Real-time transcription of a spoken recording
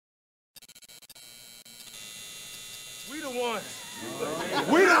We the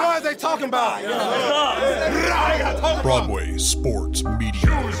ones they talking about. Broadway Sports Media.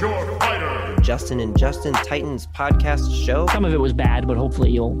 Choose your fighter. Justin and Justin Titans podcast show. Some of it was bad, but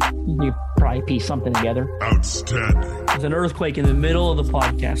hopefully you probably piece something together. Outstanding. There's an earthquake in the middle of the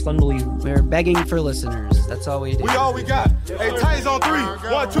podcast. Unbelievable. We're begging for listeners. That's all we do. We all we got. Hey, Titans on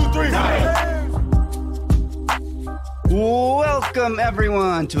three. 1, 2, 3. Welcome,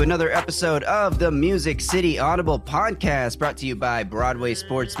 everyone, to another episode of the Music City Audible podcast, brought to you by Broadway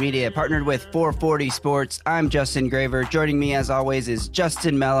Sports Media, partnered with 440 Sports. I'm Justin Graver. Joining me, as always, is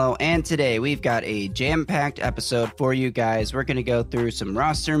Justin Mello, and today we've got a jam-packed episode for you guys. We're going to go through some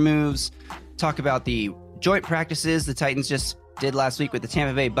roster moves, talk about the joint practices the Titans just did last week with the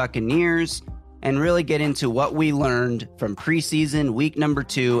Tampa Bay Buccaneers, and really get into what we learned from preseason week number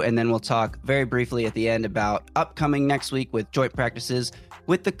 2, and then we'll talk very briefly at the end about upcoming next week with joint practices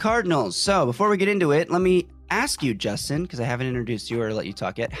with the Cardinals. So before we get into it, let me ask you, Justin, because I haven't introduced you or let you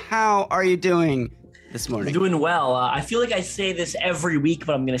talk yet, how are you doing this morning? I'm doing well. I feel like I say this every week,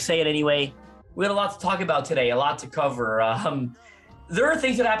 but I'm going to say it anyway. We had a lot to talk about today, a lot to cover. There are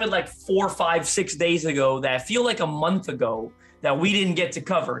things that happened like 4, 5, 6 days ago that feel like a month ago that we didn't get to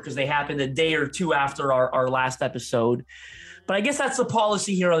cover because they happened a day or two after our last episode. But I guess that's the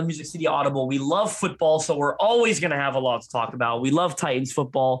policy here on Music City Audible. We love football, so we're always going to have a lot to talk about. We love Titans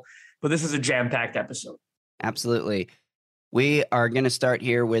football, but this is a jam-packed episode. Absolutely. We are going to start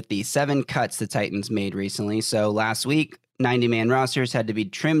here with the 7 cuts the Titans made recently. So last week, 90-man rosters had to be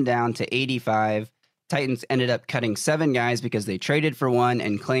trimmed down to 85. Titans ended up cutting 7 guys because they traded for one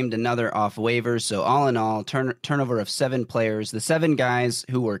and claimed another off waivers. So all in all, turnover of 7 players. The 7 guys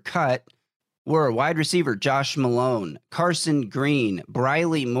who were cut were wide receiver Josh Malone, Carson Green,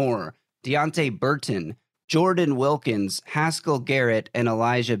 Briley Moore, Deontay Burton, Jordan Wilkins, Haskell Garrett, and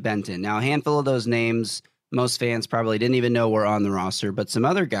Elijah Benton. Now, a handful of those names, most fans probably didn't even know were on the roster, but some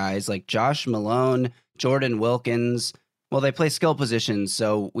other guys like Josh Malone, Jordan Wilkins, well, they play skill positions,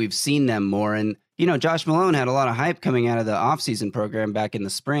 so we've seen them more. And, you know, Josh Malone had a lot of hype coming out of the offseason program back in the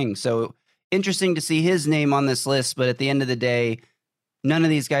spring. So interesting to see his name on this list. But at the end of the day, none of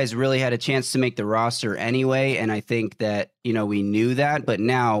these guys really had a chance to make the roster anyway. And I think that, you know, we knew that. But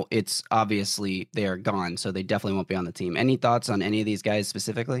now it's obviously they are gone. So they definitely won't be on the team. Any thoughts on any of these guys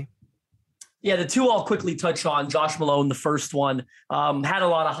specifically? Yeah, the two I'll quickly touch on. Josh Malone, the first one, had a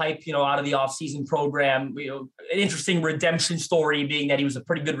lot of hype, out of the offseason program. An interesting redemption story being that he was a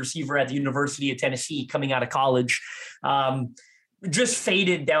pretty good receiver at the University of Tennessee coming out of college. Just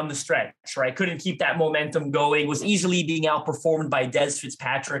faded down the stretch, right? Couldn't keep that momentum going, was easily being outperformed by Dez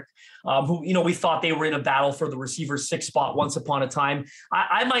Fitzpatrick, who, we thought they were in a battle for the receiver 6 spot once upon a time.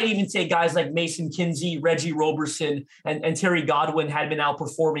 I might even say guys like Mason Kinsey, Reggie Roberson, and Terry Godwin had been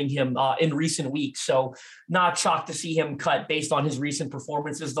outperforming him in recent weeks. So not shocked to see him cut based on his recent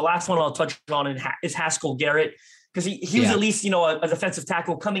performances. The last one I'll touch on is Haskell Garrett, because he was at least, a defensive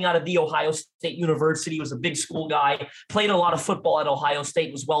tackle coming out of the Ohio State University, was a big school guy, played a lot of football at Ohio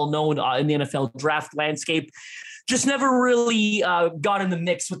State, was well known in the NFL draft landscape. Just never really got in the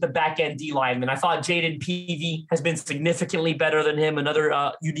mix with the back-end D lineman. I thought Jaden Peavy has been significantly better than him, another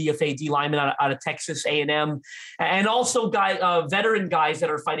UDFA D lineman out of Texas A&M. And also veteran guys that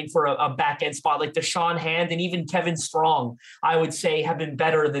are fighting for a back-end spot like Deshaun Hand and even Kevin Strong, I would say, have been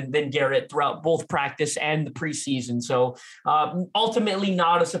better than Garrett throughout both practice and the preseason. So ultimately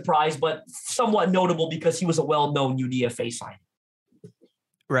not a surprise, but somewhat notable because he was a well-known UDFA signing.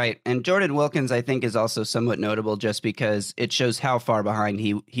 Right. And Jordan Wilkins, I think, is also somewhat notable just because it shows how far behind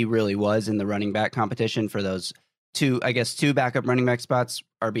he really was in the running back competition for those two backup running back spots,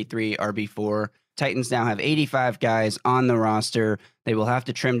 RB3, RB4. Titans now have 85 guys on the roster. They will have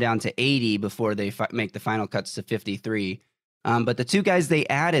to trim down to 80 before they make the final cuts to 53. But the 2 guys they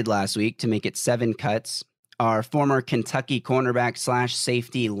added last week to make it 7 cuts are former Kentucky cornerback /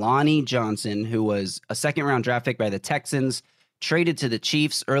 safety Lonnie Johnson, who was a second-round draft pick by the Texans, traded to the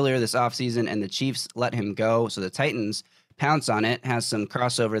Chiefs earlier this offseason, and the Chiefs let him go. So the Titans pounce on it, has some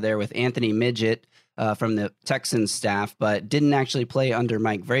crossover there with Anthony Midget from the Texans staff, but didn't actually play under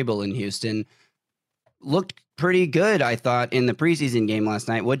Mike Vrabel in Houston. Looked pretty good, I thought, in the preseason game last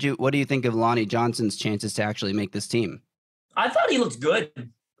night. What do you think of Lonnie Johnson's chances to actually make this team? I thought he looked good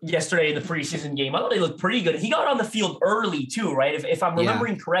yesterday in the preseason game. I thought he looked pretty good. He got on the field early too, right? If I'm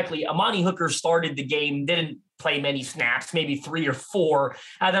remembering correctly, Amani Hooker started the game, didn't play many snaps, maybe 3 or 4.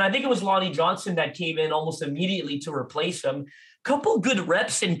 And then I think it was Lonnie Johnson that came in almost immediately to replace him. Couple good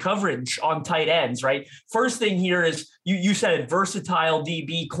reps in coverage on tight ends, right? First thing here is you said it, versatile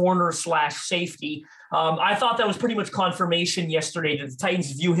DB, corner / safety. I thought that was pretty much confirmation yesterday that the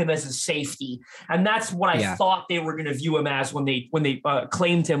Titans view him as a safety. And that's what I thought they were going to view him as when they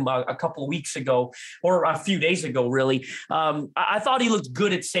claimed him a couple of weeks ago, or a few days ago, really. I thought he looked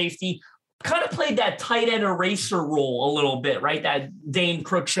good at safety. Kind of played that tight end eraser role a little bit, right? That Dane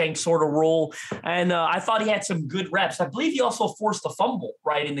Cruikshank sort of role. And I thought he had some good reps. I believe he also forced a fumble,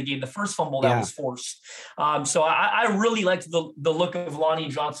 right, in the game, the first fumble that was forced. So I really liked the look of Lonnie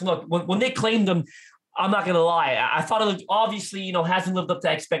Johnson. Look, when they claimed him, I'm not going to lie, I thought it looked, obviously, hasn't lived up to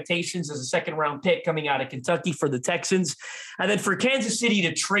expectations as a second-round pick coming out of Kentucky for the Texans. And then for Kansas City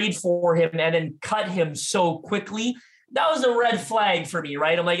to trade for him and then cut him so quickly, that was a red flag for me,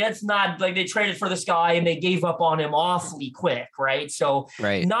 right? I'm like, that's not like they traded for this guy and they gave up on him awfully quick, right? So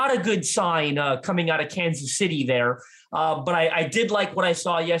not a good sign coming out of Kansas City there. But I did like what I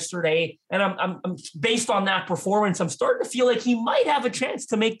saw yesterday. And I'm based on that performance, I'm starting to feel like he might have a chance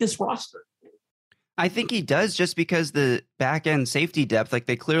to make this roster. I think he does, just because the back end safety depth, like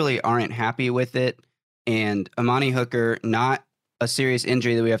they clearly aren't happy with it. And Amani Hooker, not a serious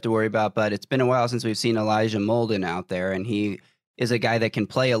injury that we have to worry about, but it's been a while since we've seen Elijah Molden out there, and he is a guy that can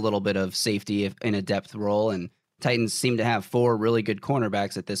play a little bit of safety in a depth role, and Titans seem to have 4 really good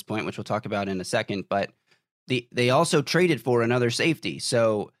cornerbacks at this point, which we'll talk about in a second, but they also traded for another safety.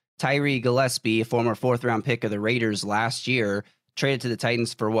 So Tyree Gillespie, a former 4th-round pick of the Raiders last year, traded to the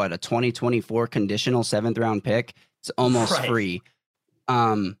Titans for a 2024 conditional 7th-round pick. It's almost free.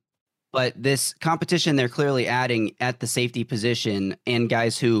 But this competition they're clearly adding at the safety position, and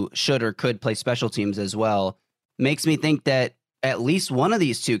guys who should or could play special teams as well, makes me think that at least one of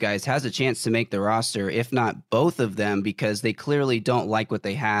these 2 guys has a chance to make the roster, if not both of them, because they clearly don't like what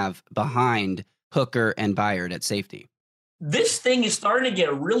they have behind Hooker and Byard at safety. This thing is starting to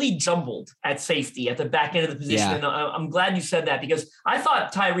get really jumbled at safety at the back end of the position. Yeah. And I'm glad you said that, because I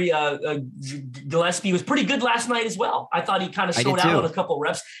thought Tyree Gillespie was pretty good last night as well. I thought he kind of showed out on a couple of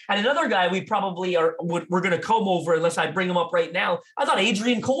reps. And another guy we probably we're going to comb over unless I bring him up right now. I thought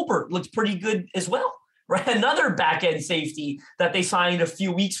Adrian Colbert looked pretty good as well, right? Another back end safety that they signed a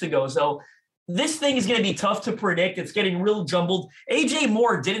few weeks ago. So this thing is going to be tough to predict. It's getting real jumbled. AJ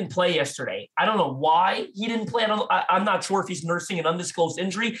Moore didn't play yesterday. I don't know why he didn't play. I'm not sure if he's nursing an undisclosed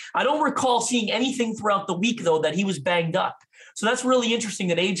injury. I don't recall seeing anything throughout the week, though, that he was banged up. So that's really interesting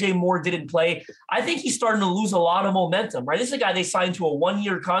that AJ Moore didn't play. I think he's starting to lose a lot of momentum, right? This is a guy they signed to a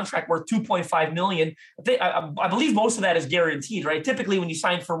 1-year contract worth $2.5 million. I believe most of that is guaranteed, right? Typically, when you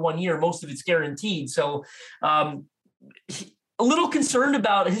sign for 1 year, most of it's guaranteed. So a little concerned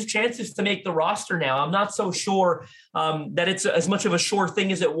about his chances to make the roster now. I'm not so sure that it's as much of a sure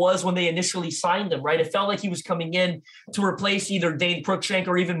thing as it was when they initially signed him, right? It felt like he was coming in to replace either Dane Cruikshank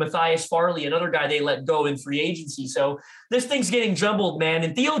or even Matthias Farley, another guy they let go in free agency. So this thing's getting jumbled, man.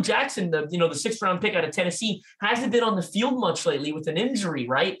 And Theo Jackson, the 6th-round pick out of Tennessee, hasn't been on the field much lately with an injury,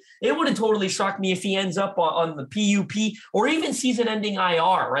 right? It wouldn't totally shock me if he ends up on the PUP or even season-ending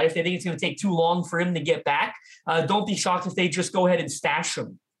IR, right? If they think it's going to take too long for him to get back, don't be shocked if they just go ahead and stash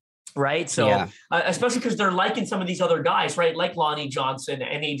him. Right. So especially because they're liking some of these other guys, right? Like Lonnie Johnson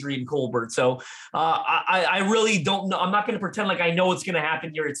and Adrian Colbert. So I really don't know. I'm not going to pretend like I know what's going to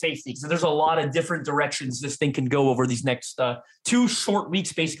happen here at safety. So there's a lot of different directions this thing can go over these next 2 short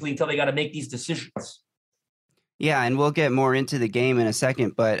weeks, basically, until they got to make these decisions. Yeah. And we'll get more into the game in a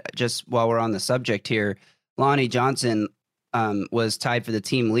second. But just while we're on the subject here, Lonnie Johnson was tied for the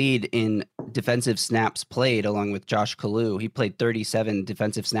team lead in defensive snaps played, along with Josh Kalu. He played 37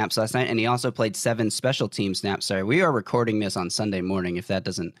 defensive snaps last night, and he also played 7 special team snaps. Sorry, we are recording this on Sunday morning, if that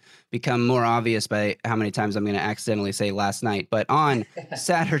doesn't become more obvious by how many times I'm going to accidentally say last night. But on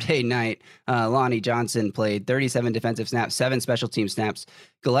Saturday night, Lonnie Johnson played 37 defensive snaps, 7 special team snaps.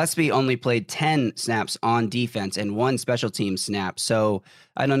 Gillespie only played 10 snaps on defense and 1 special team snap. So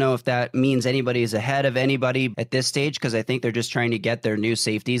I don't know if that means anybody is ahead of anybody at this stage, because I think they're just trying to get their new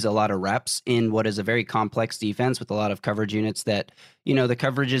safeties a lot of reps in what is a very complex defense with a lot of coverage units that, the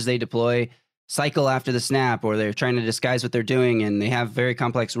coverages they deploy cycle after the snap, or they're trying to disguise what they're doing, and they have very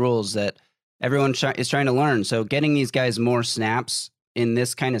complex rules that everyone is trying to learn. So getting these guys more snaps in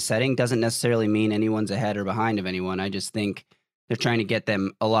this kind of setting doesn't necessarily mean anyone's ahead or behind of anyone. I just think they're trying to get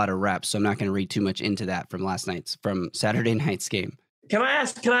them a lot of reps. So I'm not going to read too much into that from Saturday night's game. Can I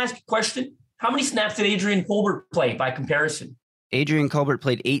ask a question? How many snaps did Adrian Colbert play by comparison? Adrian Colbert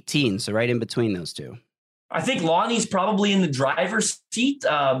played 18, so right in between those two. I think Lonnie's probably in the driver's seat.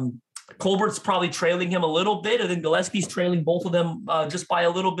 Colbert's probably trailing him a little bit, and then Gillespie's trailing both of them just by a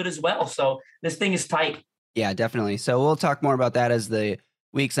little bit as well. So this thing is tight. Yeah, definitely. So we'll talk more about that as the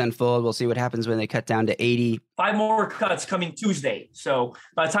weeks unfold. We'll see what happens when they cut down to 80. 5 more cuts coming Tuesday. So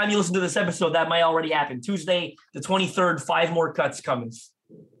by the time you listen to this episode, that might already happen. Tuesday, the 23rd, 5 more cuts coming.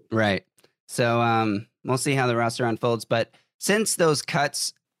 Right. So we'll see how the roster unfolds. But since those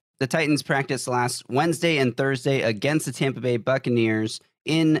cuts, the Titans practiced last Wednesday and Thursday against the Tampa Bay Buccaneers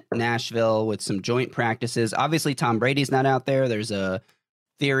in Nashville with some joint practices. Obviously, Tom Brady's not out there. There's a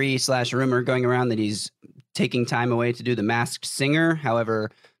theory/rumor going around that he's taking time away to do The Masked Singer. However,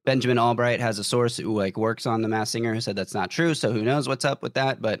 Benjamin Albright has a source who works on The Masked Singer who said that's not true. So who knows what's up with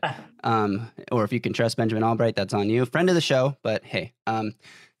that? But or if you can trust Benjamin Albright, that's on you. Friend of the show, but hey.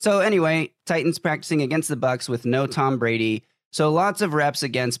 So anyway, Titans practicing against the Bucs with no Tom Brady. So lots of reps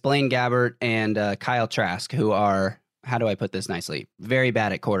against Blaine Gabbert and Kyle Trask, who are, how do I put this nicely, very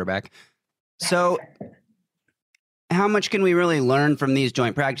bad at quarterback. So how much can we really learn from these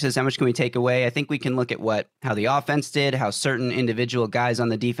joint practices? How much can we take away? I think we can look at how the offense did, how certain individual guys on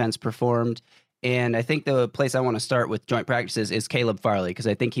the defense performed. And I think the place I want to start with joint practices is Caleb Farley, because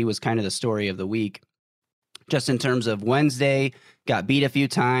I think he was kind of the story of the week. Just in terms of Wednesday, got beat a few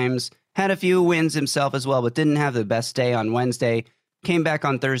times, had a few wins himself as well, but didn't have the best day on Wednesday. Came back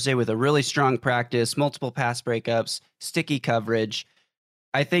on Thursday with a really strong practice, multiple pass breakups, sticky coverage.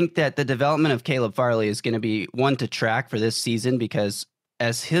 I think that the development of Caleb Farley is going to be one to track for this season, because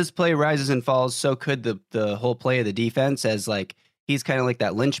as his play rises and falls, so could the whole play of the defense, as he's kind of like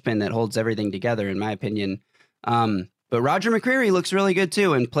that linchpin that holds everything together, in my opinion. But Roger McCreary looks really good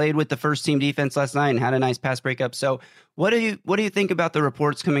too, and played with the first team defense last night and had a nice pass breakup. So what do you think about the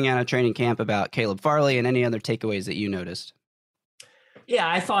reports coming out of training camp about Caleb Farley, and any other takeaways that you noticed? Yeah,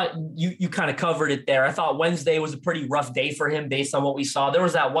 I thought you kind of covered it there. I thought Wednesday was a pretty rough day for him based on what we saw. There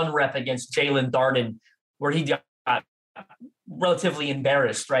was that one rep against Jalen Darden where he got relatively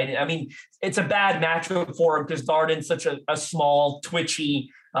embarrassed, right? I mean, it's a bad matchup for him because Darden's such a small, twitchy,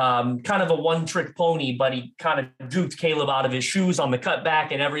 kind of a one-trick pony, but he kind of duped Caleb out of his shoes on the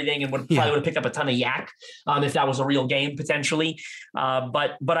cutback and everything, and probably would have picked up a ton of yak if that was a real game potentially.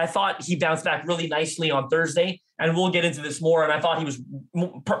 But I thought he bounced back really nicely on Thursday, and we'll get into this more. And I thought he was,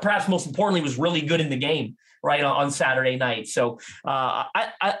 perhaps most importantly, was really good in the game, right, on Saturday night. So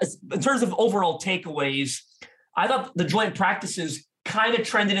in terms of overall takeaways, I thought the joint practices kind of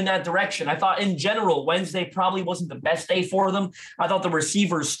trended in that direction. I thought in general, Wednesday probably wasn't the best day for them. I thought the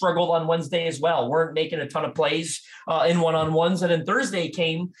receivers struggled on Wednesday as well, weren't making a ton of plays in one-on-ones. And then Thursday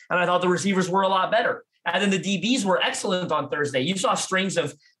came, and I thought the receivers were a lot better. And then the DBs were excellent on Thursday. You saw strings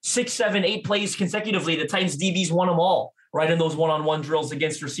of 6, 7, 8 plays consecutively. The Titans DBs won them all, right, in those one-on-one drills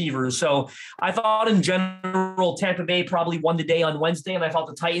against receivers. So I thought in general, Tampa Bay probably won the day on Wednesday, and I thought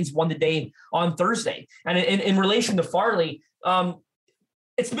the Titans won the day on Thursday. And in relation to Farley,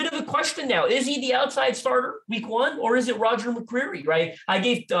 it's a bit of a question now. Is he the outside starter week 1, or is it Roger McCreary, right? I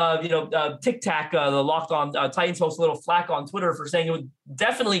gave, Tic Tac, the Locked On Titans host, a little flack on Twitter for saying it was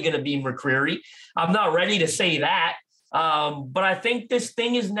definitely going to be McCreary. I'm not ready to say that. But I think this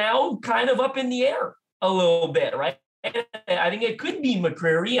thing is now kind of up in the air a little bit, right? I think it could be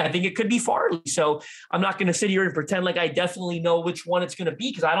McCreary. I think it could be Farley. So I'm not going to sit here and pretend like I definitely know which one it's going to be,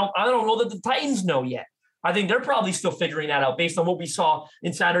 because I don't know that the Titans know yet. I think they're probably still figuring that out based on what we saw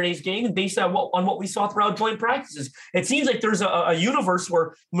in Saturday's game and based on what we saw throughout joint practices. It seems like there's a universe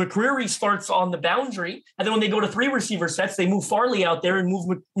where McCreary starts on the boundary, and then when they go to 3 receiver sets, they move Farley out there and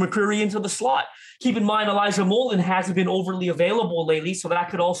move McCreary into the slot. Keep in mind, Elijah Molden hasn't been overly available lately, so that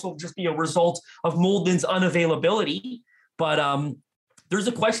could also just be a result of Molden's unavailability. But there's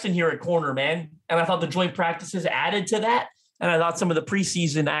a question here at corner, man, and I thought the joint practices added to that, and I thought some of the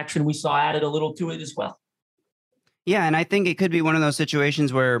preseason action we saw added a little to it as well. Yeah, and I think it could be one of those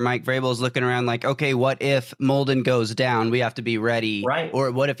situations where Mike Vrabel is looking around like, okay, what if Molden goes down? We have to be ready. Right.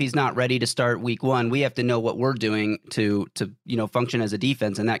 Or what if he's not ready to start week 1? We have to know what we're doing to function as a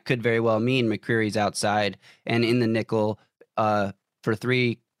defense, and that could very well mean McCreary's outside and in the nickel for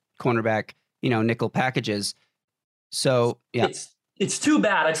 3 cornerback, nickel packages. So, yeah. It's too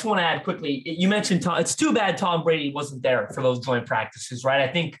bad. I just want to add quickly. You mentioned it's too bad Tom Brady wasn't there for those joint practices, right?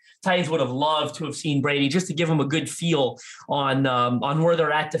 I think Titans would have loved to have seen Brady just to give him a good feel on where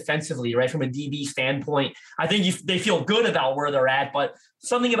they're at defensively, right? From a DB standpoint, I think they feel good about where they're at, but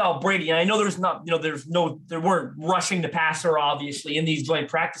something about Brady, and I know they weren't rushing the passer obviously in these joint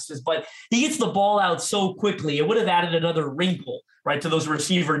practices, but he gets the ball out so quickly. It would have added another wrinkle, right, to those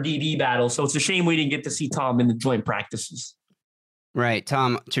receiver DB battles. So it's a shame we didn't get to see Tom in the joint practices. Right.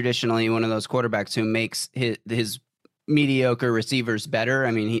 Tom, traditionally one of those quarterbacks who makes his mediocre receivers better.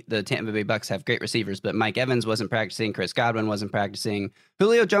 I mean, the Tampa Bay Bucs have great receivers, but Mike Evans wasn't practicing. Chris Godwin wasn't practicing.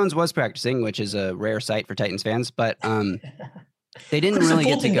 Julio Jones was practicing, which is a rare sight for Titans fans. But They didn't Chris really get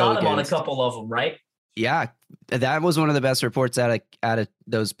to Fulton go got him on a against. couple of them, right? Yeah, that was one of the best reports out of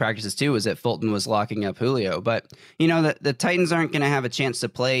those practices too, was that Fulton was locking up Julio. But, the Titans aren't going to have a chance to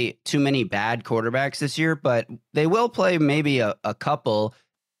play too many bad quarterbacks this year, but they will play maybe a couple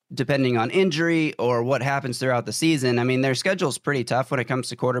depending on injury or what happens throughout the season. I mean, their schedule's pretty tough when it comes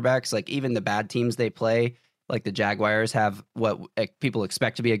to quarterbacks. Like even the bad teams they play, like the Jaguars, have what people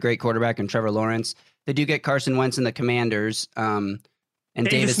expect to be a great quarterback in Trevor Lawrence. They do get Carson Wentz and the Commanders. And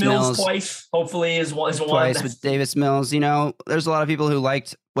Davis Mills twice, hopefully, is one. Twice with Davis Mills. There's a lot of people who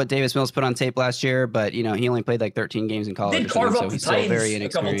liked what Davis Mills put on tape last year, but, he only played like 13 games in college. Did carve up so the he's still very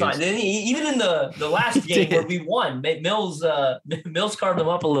Titans a couple inexperienced. times. And even in the last game where we won, Mills carved them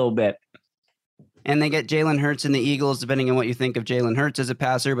up a little bit. And they get Jalen Hurts and the Eagles, depending on what you think of Jalen Hurts as a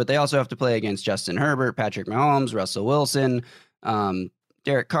passer, but they also have to play against Justin Herbert, Patrick Mahomes, Russell Wilson,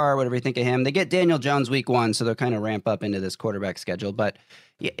 Derek Carr, whatever you think of him. They get Daniel Jones week 1, so they'll kind of ramp up into this quarterback schedule. But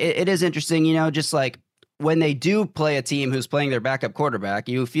it is interesting, just like when they do play a team who's playing their backup quarterback,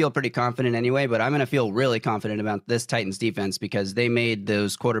 you feel pretty confident anyway, but I'm going to feel really confident about this Titans defense because they made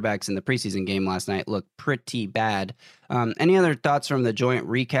those quarterbacks in the preseason game last night look pretty bad. Any other thoughts from the joint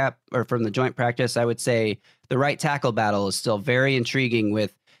recap or from the joint practice? I would say the right tackle battle is still very intriguing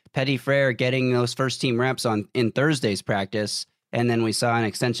with Petit Frere getting those first team reps in Thursday's practice. And then we saw an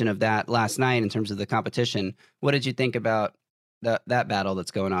extension of that last night in terms of the competition. What did you think about that battle that's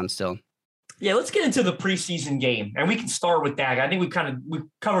going on still? Yeah, let's get into the preseason game, and we can start with that. I think we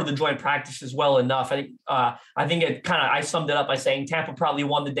covered the joint practices well enough. I think I summed it up by saying Tampa probably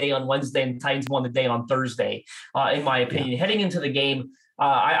won the day on Wednesday and the Titans won the day on Thursday, in my opinion. Yeah. Heading into the game,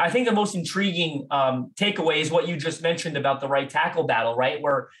 I think the most intriguing takeaway is what you just mentioned about the right tackle battle, right?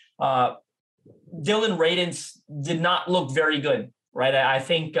 Where Dillon Radunz did not look very good, right? I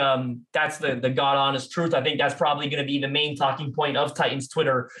think that's the God honest truth. I think that's probably going to be the main talking point of Titans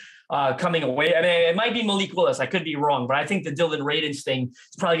Twitter coming away. I mean, it might be Malik Willis. I could be wrong, but I think the Dillon Radunz thing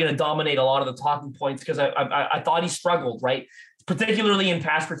is probably going to dominate a lot of the talking points because I thought he struggled, right? Particularly in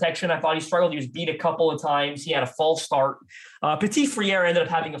pass protection. I thought he struggled. He was beat a couple of times. He had a false start. Petit Frere ended up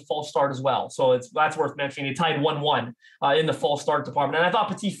having a false start as well. So that's worth mentioning. They tied 1-1 in the false start department. And I thought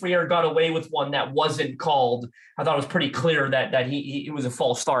Petit Frere got away with one that wasn't called. I thought it was pretty clear that he was a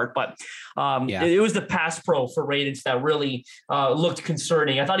false start. But it was the pass pro for Radunz that really looked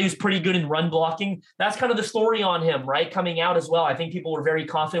concerning. I thought he was pretty good in run blocking. That's kind of the story on him, right? Coming out as well. I think people were very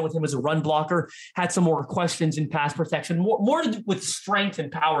confident with him as a run blocker. Had some more questions in pass protection. More to do with strength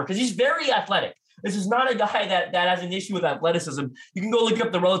and power because he's very athletic. This is not a guy that has an issue with athleticism. You can go look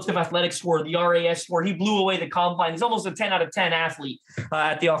up the relative athletic score, the RAS score. He blew away the combine. He's almost a 10 out of 10 athlete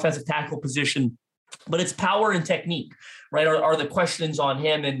at the offensive tackle position. But it's power and technique, right, are the questions on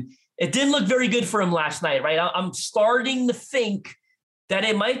him. And it didn't look very good for him last night, right? I'm starting to think that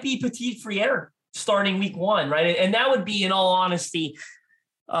it might be Petit Frere starting week 1, right? And that would be, in all honesty,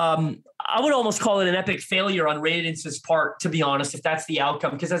 I would almost call it an epic failure on Radunz's part, to be honest, if that's the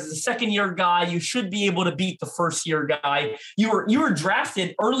outcome. Because as a second-year guy, you should be able to beat the first-year guy. You were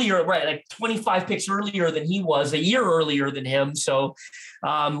drafted earlier, right? Like 25 picks earlier than he was, a year earlier than him. So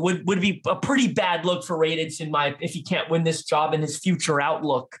would be a pretty bad look for Radunz if he can't win this job in his future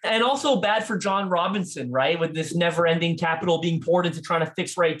outlook. And also bad for John Robinson, right? With this never-ending capital being poured into trying to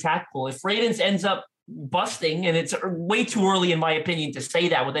fix right tackle. If Radunz ends up busting, and it's way too early in my opinion to say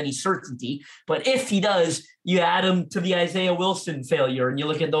that with any certainty, but if he does, you add him to the Isaiah Wilson failure and you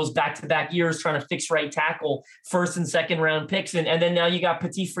look at those back-to-back years trying to fix right tackle, first and second round picks, and then now you got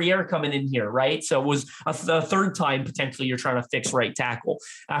Petit Frere coming in here, right? So it was a third time potentially you're trying to fix right tackle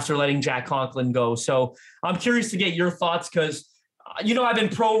after letting Jack Conklin go. So I'm curious to get your thoughts because I've been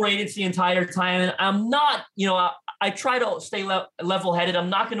pro Radunz the entire time, and I'm not, I try to stay level-headed.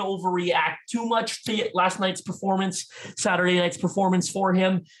 I'm not going to overreact too much to last night's performance, Saturday night's performance for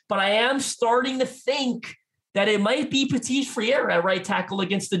him, but I am starting to think that it might be Petit Frere at right tackle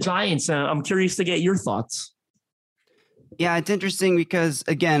against the Giants. I'm curious to get your thoughts. Yeah, it's interesting because,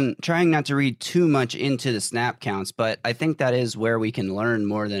 again, trying not to read too much into the snap counts, but I think that is where we can learn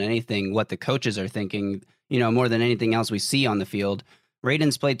more than anything what the coaches are thinking, more than anything else we see on the field.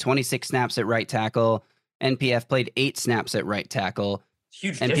 Radunz played 26 snaps at right tackle. NPF played 8 snaps at right tackle.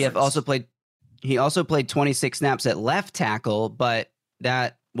 Huge NPF difference. also played 26 snaps at left tackle, but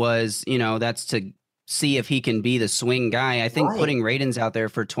that was, that's to see if he can be the swing guy. I think putting Radunz out there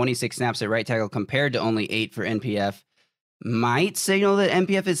for 26 snaps at right tackle compared to only 8 for NPF might signal that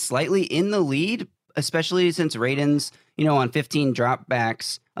NPF is slightly in the lead, especially since Radunz, on 15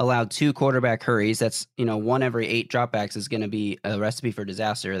 dropbacks allowed 2 quarterback hurries. That's, 1 every 8 dropbacks is going to be a recipe for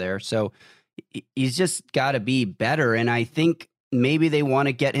disaster there. So he's just got to be better. And I think maybe they want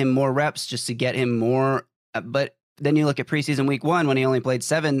to get him more reps just to get him more. But then you look at preseason week 1 when he only played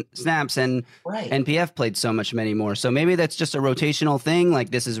 7 snaps and NPF played so many more. So maybe that's just a rotational thing. Like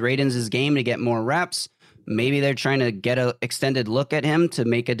this is Radunz's game to get more reps. Maybe they're trying to get an extended look at him to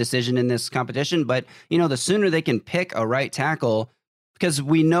make a decision in this competition. But, the sooner they can pick a right tackle, because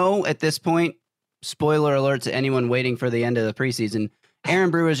we know at this point, spoiler alert to anyone waiting for the end of the preseason,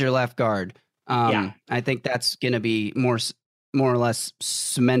 Aaron Brewer is your left guard. I think that's going to be more or less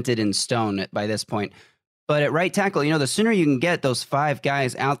cemented in stone by this point. But at right tackle, the sooner you can get those 5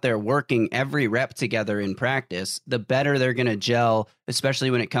 guys out there working every rep together in practice, the better they're going to gel,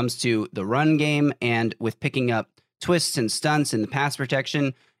 especially when it comes to the run game and with picking up twists and stunts and the pass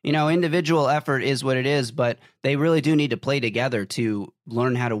protection. Individual effort is what it is, but they really do need to play together to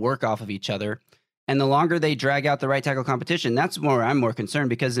learn how to work off of each other. And the longer they drag out the right tackle competition, I'm more concerned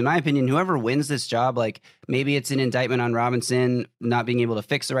because, in my opinion, whoever wins this job, like maybe it's an indictment on Robinson not being able to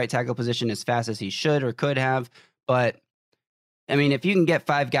fix the right tackle position as fast as he should or could have. But I mean, if you can get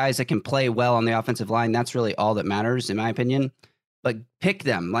 5 guys that can play well on the offensive line, that's really all that matters, in my opinion. But pick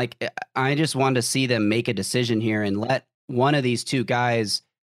them. Like, I just want to see them make a decision here and let one of these 2 guys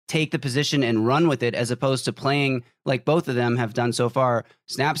take the position and run with it, as opposed to playing like both of them have done so far.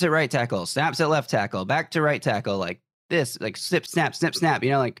 Snaps at right tackle, snaps at left tackle, back to right tackle, like this, like snip, snap, snip, snap,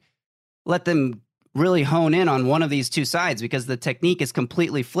 like let them really hone in on one of these 2 sides, because the technique is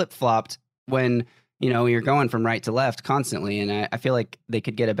completely flip-flopped when, you're going from right to left constantly. And I feel like they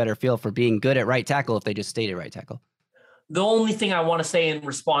could get a better feel for being good at right tackle if they just stayed at right tackle. The only thing I want to say in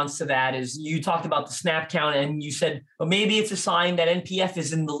response to that is you talked about the snap count and you said, well, maybe it's a sign that NPF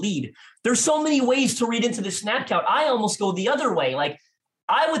is in the lead. There's so many ways to read into the snap count. I almost go the other way. Like,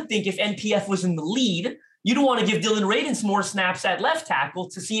 I would think if NPF was in the lead, you'd want to give Dillon Radunz more snaps at left tackle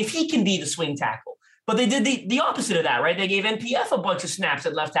to see if he can be the swing tackle. But they did the opposite of that, right? They gave NPF a bunch of snaps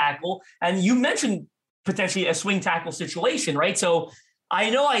at left tackle. And you mentioned potentially a swing tackle situation, right? So I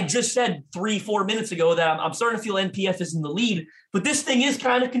know I just said 3-4 minutes ago that I'm starting to feel NPF is in the lead, but this thing is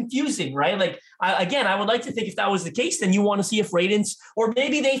kind of confusing, right? Like, I would like to think if that was the case, then you want to see if Radunz, or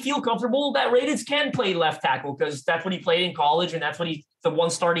maybe they feel comfortable that Radunz can play left tackle because that's what he played in college and that's what the one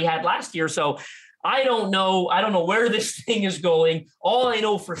start he had last year. So I don't know where this thing is going. All I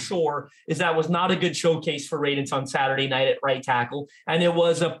know for sure is that was not a good showcase for Radunz on Saturday night at right tackle. And it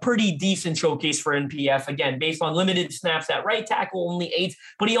was a pretty decent showcase for NPF, again, based on limited snaps at right tackle, only 8,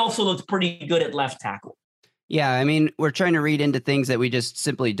 but he also looked pretty good at left tackle. Yeah, I mean, we're trying to read into things that we just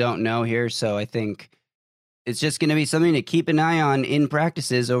simply don't know here. So I think it's just going to be something to keep an eye on in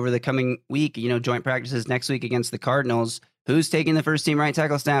practices over the coming week. Joint practices next week against the Cardinals. Who's taking the first team right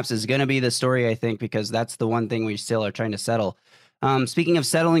tackle snaps is going to be the story, I think, because that's the one thing we still are trying to settle. Speaking of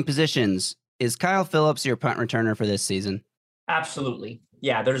settling positions, is Kyle Phillips your punt returner for this season? Absolutely.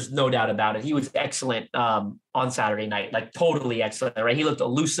 Yeah, there's no doubt about it. He was excellent on Saturday night, like totally excellent, right? He looked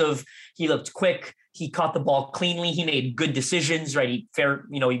elusive. He looked quick. He caught the ball cleanly. He made good decisions, right? He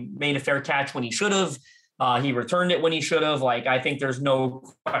made a fair catch when he should have. He returned it when he should have. Like, I think there's no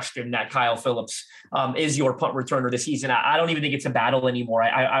question that Kyle Phillips is your punt returner this season. I don't even think it's a battle anymore.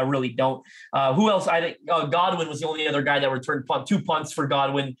 I really don't. Who else? I think Godwin was the only other guy that returned 2 punts for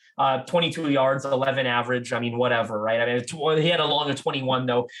Godwin, 22 yards, 11 average. I mean, whatever, right? I mean, he had a long of 21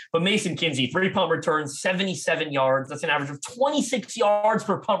 though. But Mason Kinsey, 3 punt returns, 77 yards. That's an average of 26 yards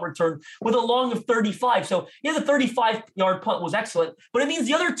per punt return with a long of 35. So yeah, the 35-yard punt was excellent, but it means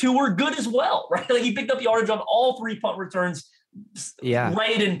the other 2 were good as well, right? Like, he picked up yardage on all 3 punt returns. Yeah,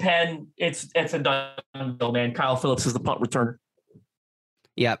 right in pen. It's a done deal, man. Kyle Phillips is the punt returner.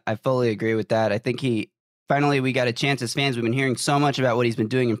 Yeah, I fully agree with that. I think we got a chance as fans. We've been hearing so much about what he's been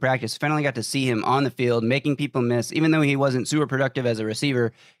doing in practice. Finally got to see him on the field, making people miss. Even though he wasn't super productive as a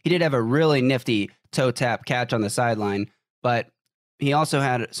receiver, he did have a really nifty toe tap catch on the sideline. But he also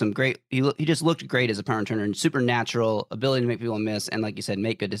had some great, he just looked great as a punt returner and supernatural ability to make people miss. And like you said,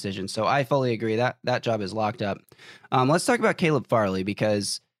 make good decisions. So I fully agree that job is locked up. Let's talk about Caleb Farley,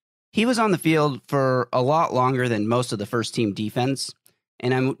 because he was on the field for a lot longer than most of the first team defense.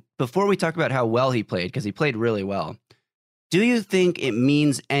 And before we talk about how well he played, because he played really well, do you think it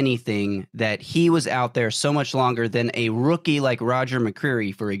means anything that he was out there so much longer than a rookie like Roger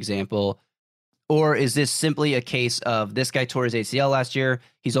McCreary, for example? Or is this simply a case of this guy tore his ACL last year?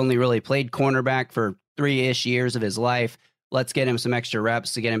 He's only really played cornerback for 3-ish years of his life. Let's get him some extra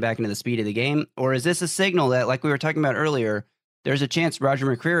reps to get him back into the speed of the game. Or is this a signal that, like we were talking about earlier, there's a chance Roger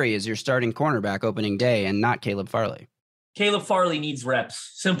McCreary is your starting cornerback opening day and not Caleb Farley? Caleb Farley needs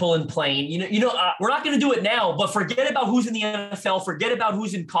reps, simple and plain. We're not going to do it now, but forget about who's in the NFL. Forget about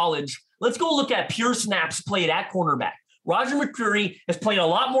who's in college. Let's go look at pure snaps played at cornerback. Roger McCreary has played a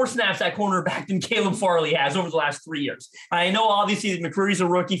lot more snaps at cornerback than Caleb Farley has over the last 3 years. I know, obviously, McCreary's a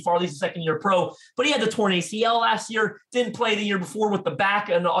rookie, Farley's a second-year pro, but he had the torn ACL last year, didn't play the year before with the back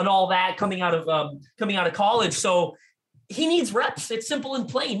and all that coming out of college. So he needs reps. It's simple and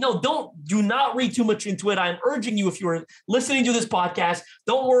plain. No, do not read too much into it. I'm urging you, if you're listening to this podcast,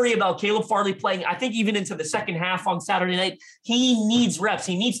 don't worry about Caleb Farley playing. I think even into the second half on Saturday night, he needs reps.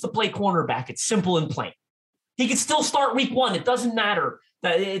 He needs to play cornerback. It's simple and plain. He could still start week 1. It doesn't matter.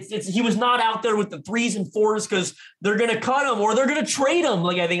 That he was not out there with the 3s and 4s because they're going to cut him or they're going to trade him.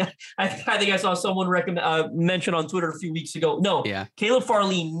 Like I think I saw someone mention on Twitter a few weeks ago. No, Caleb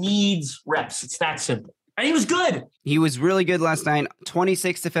Farley needs reps. It's that simple. And he was good. He was really good last night.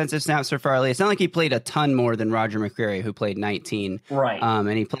 26 defensive snaps for Farley. It's not like he played a ton more than Roger McCreary, who played 19. Right. And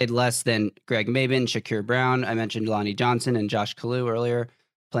he played less than Greg Mabin, Shakur Brown. I mentioned Lonnie Johnson and Josh Kalu earlier,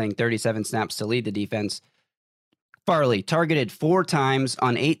 playing 37 snaps to lead the defense. Farley targeted 4 times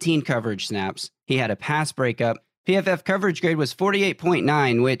on 18 coverage snaps. He had a pass breakup. PFF coverage grade was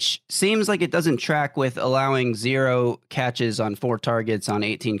 48.9, which seems like it doesn't track with allowing 0 catches on 4 targets on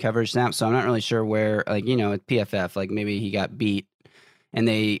 18 coverage snaps. So I'm not really sure where, at PFF, maybe he got beat and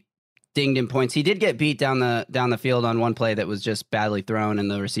they dinged him points. He did get beat down the field on one play that was just badly thrown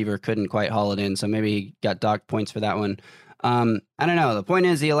and the receiver couldn't quite haul it in. So maybe he got docked points for that one. I don't know. The point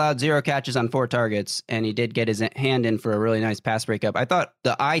is he allowed 0 catches on 4 targets, and he did get his hand in for a really nice pass breakup. I thought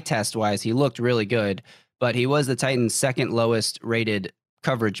the eye test wise, he looked really good, but he was the Titans' second lowest rated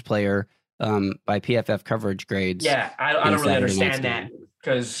coverage player by PFF coverage grades. Yeah, I don't really understand that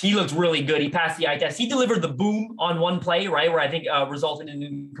because he looked really good. He passed the eye test. He delivered the boom on one play, right, where I think resulted in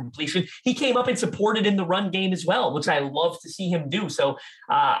incompletion. He came up and supported in the run game as well, which I love to see him do. So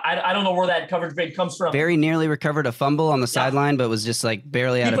I don't know where that coverage grade comes from. Very nearly recovered a fumble on the sideline, but was just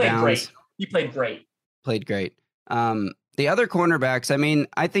barely out of bounds. He played great. Played great. The other cornerbacks,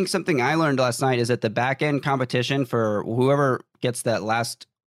 I think something I learned last night is that the back end competition for whoever gets that last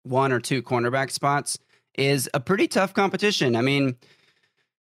 1 or 2 cornerback spots is a pretty tough competition.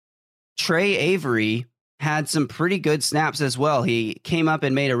 Trey Avery had some pretty good snaps as well. He came up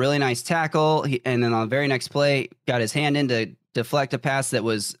and made a really nice tackle, and then on the very next play, got his hand in to deflect a pass that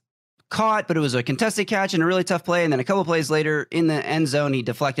was caught, but it was a contested catch and a really tough play. And then a couple plays later in the end zone, he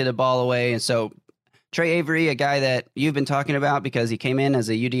deflected a ball away. And so Trey Avery, a guy that you've been talking about because he came in as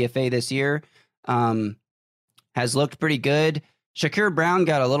a UDFA this year, has looked pretty good. Shakur Brown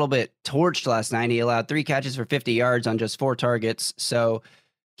got a little bit torched last night. He allowed 3 catches for 50 yards on just 4 targets. So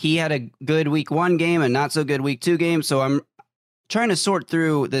he had a good week 1 game and not so good week 2 game. So I'm trying to sort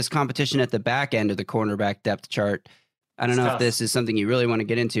through this competition at the back end of the cornerback depth chart. I don't know if this is something you really want to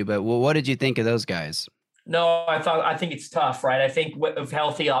get into, but what did you think of those guys? No, I think it's tough, right? I think if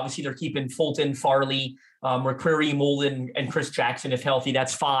healthy, obviously they're keeping Fulton, Farley, McCreary, Molden, and Chris Jackson. If healthy,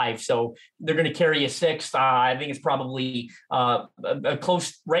 that's 5. So they're going to carry a 6th. I think it's probably a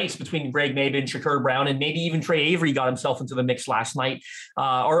close race between Greg Mabin, Shakur Brown, and maybe even Trey Avery got himself into the mix last night.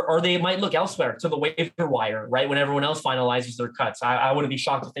 Or they might look elsewhere to the waiver wire, right? When everyone else finalizes their cuts. I wouldn't be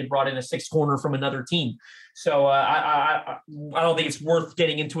shocked if they brought in a 6th corner from another team. So I don't think it's worth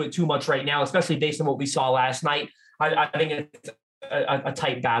getting into it too much right now, especially based on what we saw last night. I think it's a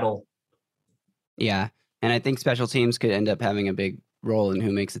tight battle. Yeah, and I think special teams could end up having a big role in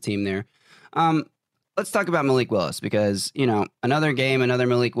who makes the team there. Let's talk about Malik Willis because, another game, another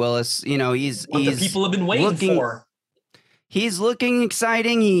Malik Willis. He's the people have been waiting for. He's looking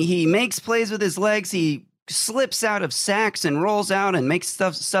exciting. He makes plays with his legs. He slips out of sacks and rolls out and makes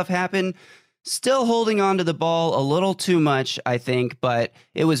stuff happen. Still holding on to the ball a little too much, I think, but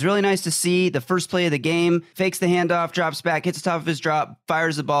it was really nice to see the first play of the game. Fakes the handoff, drops back, hits the top of his drop,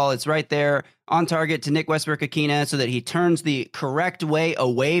 fires the ball. It's right there on target to Nick Westbrook-Akina so that he turns the correct way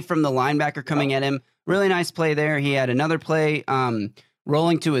away from the linebacker coming at him. Really nice play there. He had another play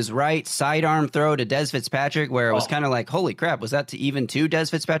rolling to his right, sidearm throw to Dez Fitzpatrick, where it was kind of like, holy crap, was that to Dez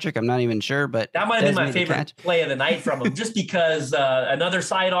Fitzpatrick? I'm not even sure, but that might have been my favorite play of the night from him, just because another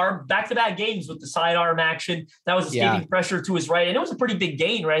sidearm, back-to-back games with the sidearm action. That was escaping pressure to his right, and it was a pretty big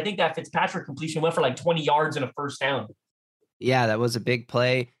gain, right? I think that Fitzpatrick completion went for 20 yards and a first down. Yeah, that was a big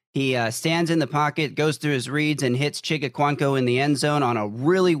play. He stands in the pocket, goes through his reads, and hits Chigakwanko in the end zone on a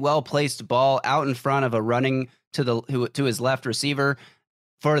really well-placed ball out in front of a running to his left receiver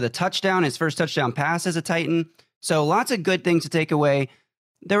for the touchdown, his first touchdown pass as a Titan. So lots of good things to take away.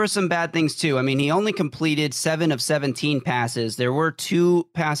 There were some bad things too. He only completed 7 of 17 passes. There were 2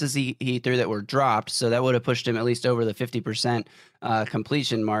 passes he threw that were dropped, so that would have pushed him at least over the 50%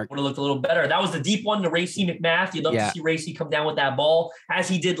 completion mark. Would have looked a little better. That was the deep one to Racey McMath. You'd love to see Racey come down with that ball as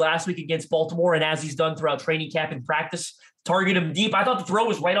he did last week against Baltimore and as he's done throughout training camp and practice. Target him deep. I thought the throw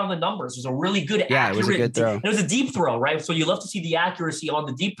was right on the numbers. It was a really good, accurate. It was a good throw. It was a deep throw, right? So you love to see the accuracy on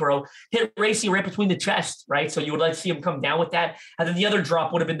the deep throw. Hit Racey right between the chest, right? So you would like to see him come down with that. And then the other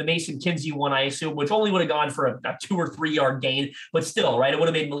drop would have been the Mason Kinsey one, I assume, which only would have gone for a 2 or 3 yard gain. But still, right? It would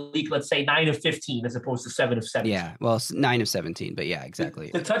have made Malik, let's say, 9 of 15 as opposed to 7 of 17. Yeah, well, 9 of 17, but yeah, exactly.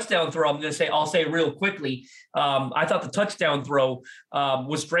 The touchdown throw, I'll say real quickly. I thought the touchdown throw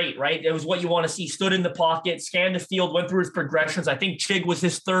was great, right? It was what you want to see. Stood in the pocket, scanned the field, went through his progressions. I think Chig was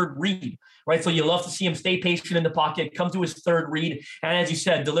his third read, right? So you love to see him stay patient in the pocket, come to his third read, and as you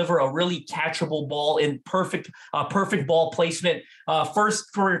said, deliver a really catchable ball in perfect ball placement.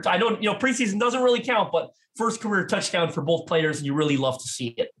 First career, I know, preseason doesn't really count, but first career touchdown for both players, and you really love to see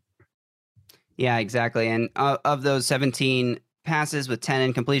it. Yeah, exactly. And of those 17 passes with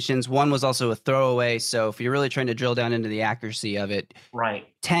 10 incompletions, 1 was also a throwaway. So if you're really trying to drill down into the accuracy of it, right?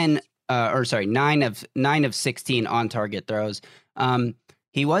 9 of 16 on target throws.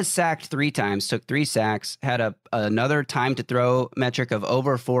 He was sacked 3 times, took 3 sacks, had another time to throw metric of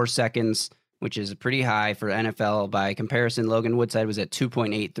over 4 seconds, which is pretty high for NFL. By comparison, Logan Woodside was at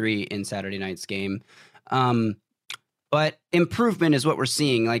 2.83 in Saturday night's game. But improvement is what we're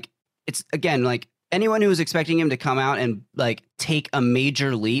seeing. Like, it's again, like, anyone who was expecting him to come out and like take a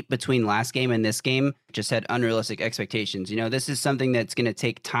major leap between last game and this game just had unrealistic expectations. This is something that's going to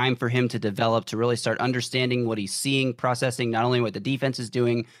take time for him to develop, to really start understanding what he's seeing, processing not only what the defense is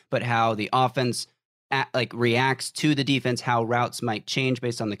doing, but how the offense reacts to the defense, how routes might change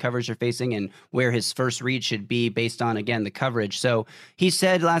based on the coverage they're facing, and where his first read should be based on, again, the coverage. So he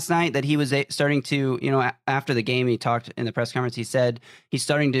said last night that he was starting to, after the game, he talked in the press conference, he said he's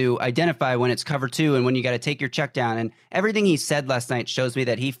starting to identify when it's cover 2 and when you got to take your check down. And everything he said last night shows me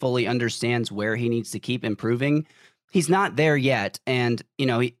that he fully understands where he needs to keep improving. He's not there yet. And,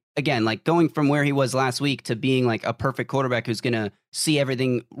 again, like going from where he was last week to being like a perfect quarterback who's going to see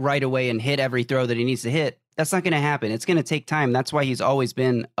everything right away and hit every throw that he needs to hit, that's not going to happen. It's going to take time. That's why he's always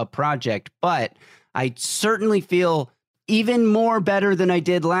been a project. But I certainly feel even more better than I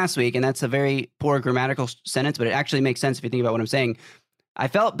did last week. And that's a very poor grammatical sentence, but it actually makes sense if you think about what I'm saying. I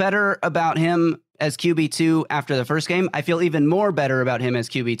felt better about him as QB2 after the first game. I feel even more better about him as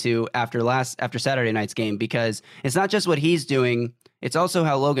QB2 after Saturday night's game, because it's not just what he's doing, it's also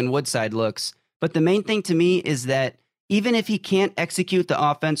how Logan Woodside looks. But the main thing to me is that even if he can't execute the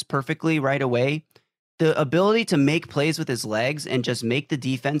offense perfectly right away, the ability to make plays with his legs and just make the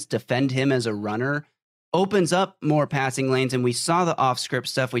defense defend him as a runner opens up more passing lanes. And we saw the off script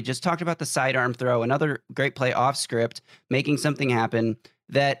stuff. We just talked about the sidearm throw, another great play off script, making something happen,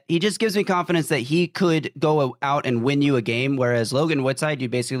 that he just gives me confidence that he could go out and win you a game. Whereas Logan Woodside,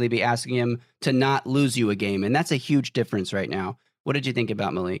 you'd basically be asking him to not lose you a game. And that's a huge difference right now. What did you think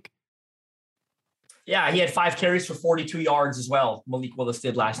about Malik? Yeah, he had 5 carries for 42 yards as well. Malik Willis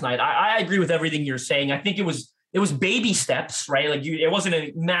did last night. I agree with everything you're saying. I think it was baby steps, right? Like it wasn't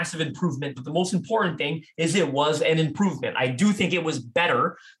a massive improvement, but the most important thing is it was an improvement. I do think it was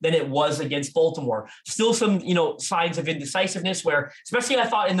better than it was against Baltimore. Still some, signs of indecisiveness where, especially I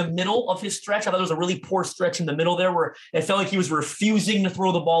thought in the middle of his stretch, I thought there was a really poor stretch in the middle there where it felt like he was refusing to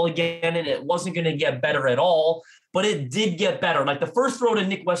throw the ball again and it wasn't going to get better at all. But it did get better. Like the first throw to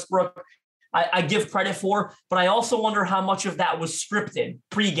Nick Westbrook, I give credit for, but I also wonder how much of that was scripted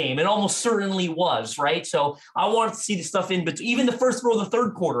pregame. It almost certainly was, right? So I wanted to see the stuff in between. Even the first throw of the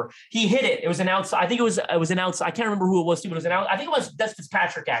third quarter, he hit it. It was an outside. I think it was an outside. I can't remember who it was, but it was an out. I think it was Des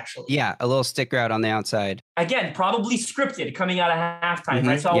Fitzpatrick, actually. Yeah, a little stick route on the outside. Again, probably scripted coming out of halftime,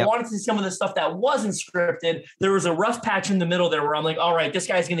 right? So I wanted to see some of the stuff that wasn't scripted. There was a rough patch in the middle there where I'm like, all right, this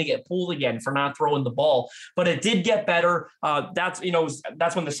guy's going to get pulled again for not throwing the ball. But it did get better. That's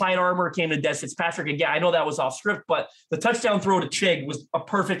when the side armor came to Des Fitzpatrick. Again, I know that was off script, but the touchdown throw to Chig was a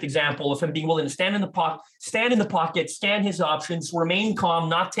perfect example of him being willing to stand in the pocket, scan his options, remain calm,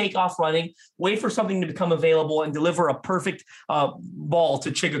 not take off running, wait for something to become available, and deliver a perfect ball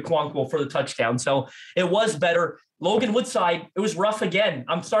to Chig Okonkwo for the touchdown. So it was better. Logan Woodside, it was rough again.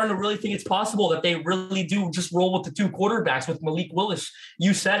 I'm starting to really think it's possible that they really do just roll with the 2 quarterbacks with Malik Willis.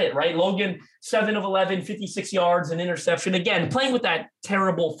 You said it, right? Logan, 7 of 11, 56 yards, an interception. Again, playing with that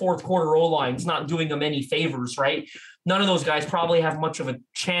terrible fourth quarter O-line is not doing them any favors, right? None of those guys probably have much of a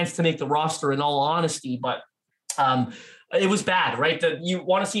chance to make the roster in all honesty, but it was bad, right? You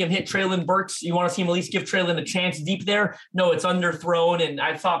want to see him hit Treylon Burks. You want to see him at least give Treylon a chance deep there. No, it's underthrown. And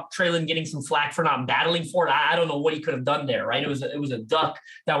I thought Treylon getting some flack for not battling for it. I don't know what he could have done there, right? It was a duck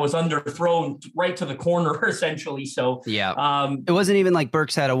that was underthrown right to the corner, essentially. So yeah, it wasn't even like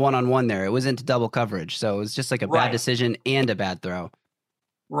Burks had a one-on-one there. It was into double coverage. So it was just like a bad decision and a bad throw.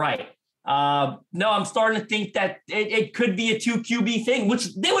 Right. No, I'm starting to think that it could be a 2 QB thing,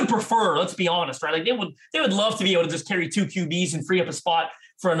 which they would prefer. Let's be honest, right? Like they would love to be able to just carry 2 QBs and free up a spot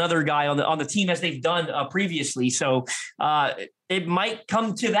for another guy on the team as they've done previously. So it might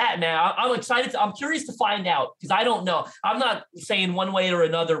come to that now. I'm excited. I'm curious to find out because I don't know. I'm not saying one way or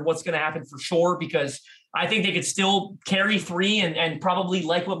another what's going to happen for sure because I think they could still carry 3 and probably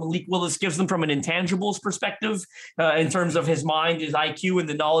like what Malik Willis gives them from an intangibles perspective in terms of his mind, his IQ, and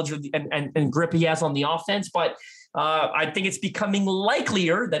the knowledge of and grip he has on the offense. But I think it's becoming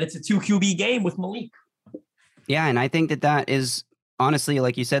likelier that it's a 2 QB game with Malik. Yeah, and I think that is honestly,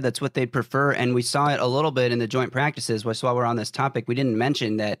 like you said, that's what they'd prefer. And we saw it a little bit in the joint practices. While we're on this topic, we didn't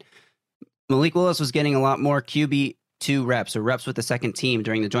mention that Malik Willis was getting a lot more QB2 reps or reps with the second team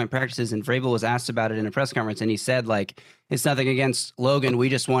during the joint practices. And Vrabel was asked about it in a press conference. And he said, like, it's nothing against Logan. We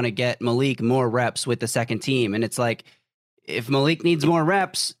just want to get Malik more reps with the second team. And it's like, if Malik needs more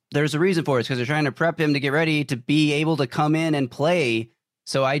reps, there's a reason for it. It's because they're trying to prep him to get ready to be able to come in and play.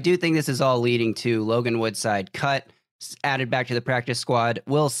 So I do think this is all leading to Logan Woodside cut, added back to the practice squad.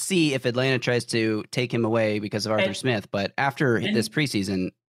 We'll see if Atlanta tries to take him away because of Arthur Smith. But after this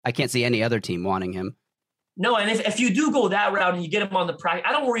preseason, I can't see any other team wanting him. No, and if you do go that route and you get him on the practice,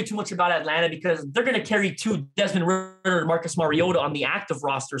 I don't worry too much about Atlanta because they're going to carry 2 Desmond Ridder and Marcus Mariota on the active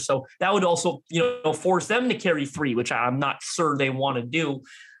roster. So that would also, force them to carry 3, which I'm not sure they want to do.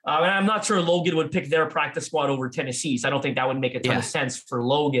 And I'm not sure Logan would pick their practice squad over Tennessee's. I don't think that would make a ton of sense for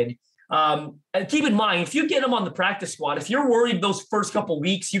Logan. And keep in mind, if you get him on the practice squad, if you're worried those first couple of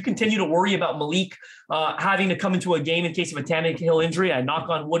weeks, you continue to worry about Malik having to come into a game in case of a Tannehill injury. I knock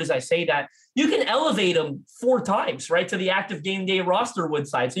on wood as I say that. You can elevate him 4 times, right, to the active game day roster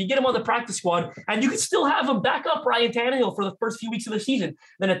Woodside. So you get him on the practice squad, and you can still have him back up Ryan Tannehill for the first few weeks of the season.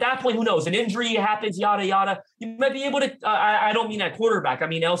 Then at that point, who knows? An injury happens, yada, yada. You might be able to I don't mean at quarterback. I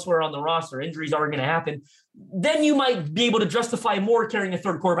mean elsewhere on the roster. Injuries are going to happen. Then you might be able to justify more carrying a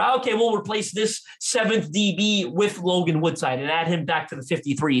third quarterback. Okay, we'll replace this 7th DB with Logan Woodside and add him back to the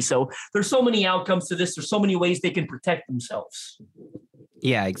 53. So there's so many outcomes to this. There's so many ways they can protect themselves.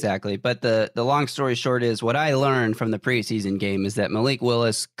 Yeah, exactly. But the long story short is what I learned from the preseason game is that Malik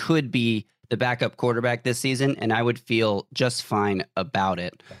Willis could be the backup quarterback this season, and I would feel just fine about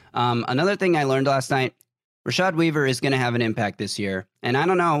it. Another thing I learned last night, Rashad Weaver is going to have an impact this year. And I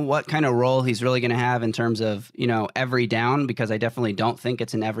don't know what kind of role he's really going to have in terms of, every down, because I definitely don't think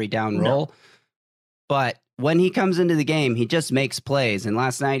it's an every down role. But when he comes into the game, he just makes plays. And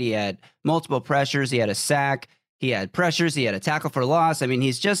last night he had multiple pressures. He had a sack. He had pressures. He had a tackle for loss. I mean,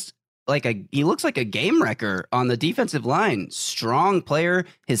 he's just he looks like a game wrecker on the defensive line. Strong player.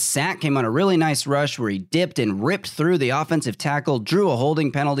 His sack came on a really nice rush where he dipped and ripped through the offensive tackle, drew a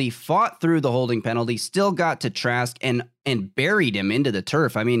holding penalty, fought through the holding penalty, still got to Trask and buried him into the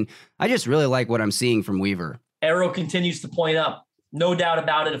turf. I mean, I just really like what I'm seeing from Weaver. Arrow continues to point up. No doubt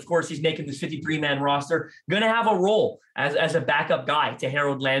about it. Of course, he's making this 53-man roster. Going to have a role as a backup guy to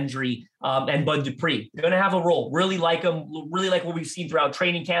Harold Landry and Bud Dupree. Going to have a role. Really like him. Really like what we've seen throughout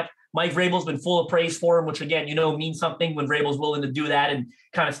training camp. Mike Vrabel's been full of praise for him, which, again, means something when Vrabel's willing to do that and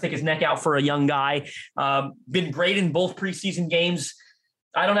kind of stick his neck out for a young guy. Been great in both preseason games.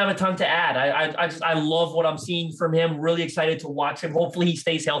 I don't have a ton to add. I love what I'm seeing from him. Really excited to watch him. Hopefully he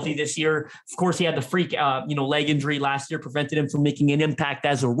stays healthy this year. Of course, he had the freak, leg injury last year, prevented him from making an impact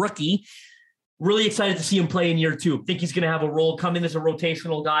as a rookie. Really excited to see him play in year 2. Think he's going to have a role, come in as a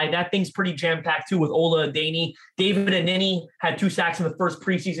rotational guy. That thing's pretty jam-packed too with Ola Adeniyi. David Anini had 2 sacks in the first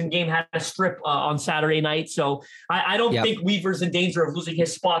preseason game, had a strip on Saturday night. So I don't think Weaver's in danger of losing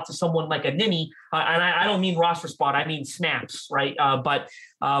his spot to someone like Anini. And I don't mean roster spot. I mean snaps, right? But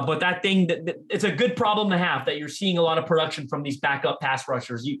that thing, it's a good problem to have that you're seeing a lot of production from these backup pass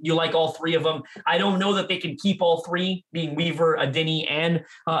rushers. You like all 3 of them. I don't know that they can keep all 3, being Weaver, Adeniyi, and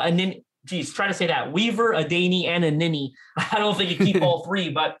Anini. Geez, try to say that. Weaver, Adeniyi, and Anini. I don't think you keep all 3,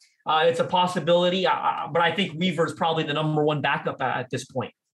 but it's a possibility. But I think Weaver is probably the number 1 backup at this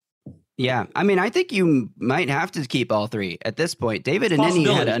point. Yeah, I mean, I think you might have to keep all 3 at this point. David Anini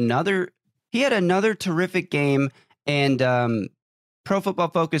had another terrific game, and Pro Football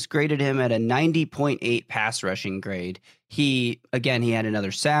Focus graded him at a 90.8 pass rushing grade. He had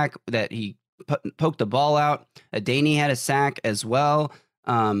another sack that he poked the ball out. Adeniyi had a sack as well.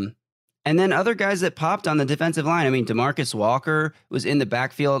 And then other guys that popped on the defensive line. I mean, DeMarcus Walker was in the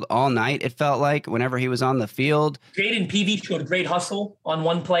backfield all night, it felt like, whenever he was on the field. Jaden Peavy showed great hustle on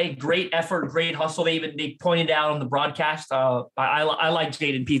one play, great effort, great hustle. They pointed out on the broadcast. I like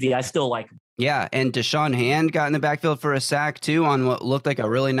Jaden Peavy. I still like him. Yeah, and Deshaun Hand got in the backfield for a sack, too, on what looked like a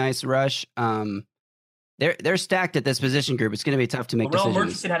really nice rush. They're stacked at this position group. It's going to be tough to make decisions.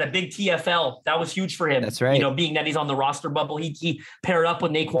 Murchison had a big TFL. That was huge for him. That's right. Being that he's on the roster bubble, he paired up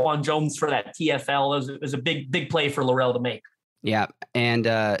with Naquan Jones for that TFL. It was a big play for Laurel to make. Yeah, and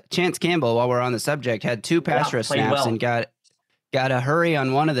Chance Campbell, while we're on the subject, had 2 pass rush snaps and got a hurry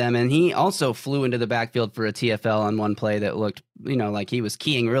on one of them, and he also flew into the backfield for a TFL on one play that looked, like he was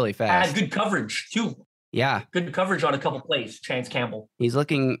keying really fast. Had good coverage, too. Yeah. Good coverage on a couple plays, Chance Campbell. He's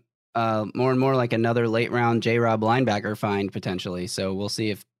looking more and more like another late-round J-Rob linebacker find, potentially. So we'll see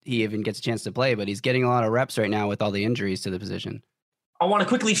if he even gets a chance to play, but he's getting a lot of reps right now with all the injuries to the position. I want to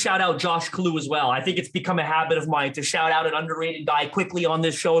quickly shout out Josh Kalu as well. I think it's become a habit of mine to shout out an underrated guy quickly on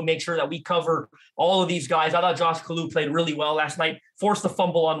this show and make sure that we cover all of these guys. I thought Josh Kalu played really well last night, forced a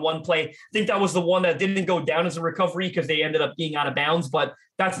fumble on one play. I think that was the one that didn't go down as a recovery because they ended up being out of bounds, but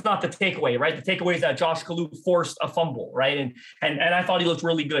that's not the takeaway, right? The takeaway is that Josh Kalu forced a fumble, right? And I thought he looked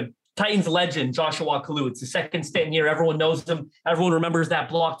really good. Titans legend, Joshua Kalu. It's the second stint here. Everyone knows him. Everyone remembers that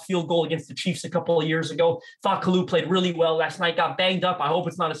blocked field goal against the Chiefs a couple of years ago. Thought Kalu played really well last night, got banged up. I hope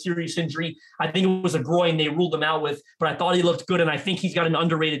it's not a serious injury. I think it was a groin they ruled him out with, but I thought he looked good, and I think he's got an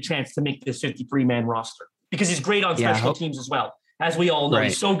underrated chance to make this 53-man roster because he's great on special teams as well. As we all know,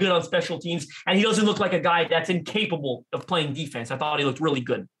 He's so good on special teams, and he doesn't look like a guy that's incapable of playing defense. I thought he looked really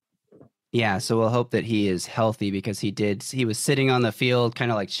good. Yeah, so we'll hope that he is healthy because he was sitting on the field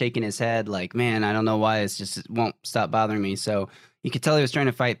kind of like shaking his head like, man, I don't know why it won't stop bothering me. So you could tell he was trying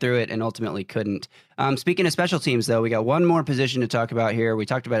to fight through it and ultimately couldn't. Speaking of special teams, though, we got one more position to talk about here. We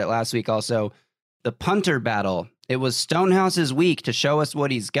talked about it last week also, the punter battle. It was Stonehouse's week to show us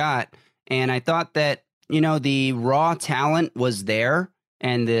what he's got, and I thought that, the raw talent was there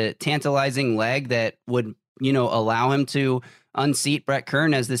and the tantalizing leg that would, allow him to unseat Brett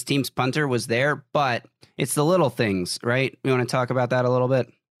Kern as this team's punter was there, but it's the little things, right? You want to talk about that a little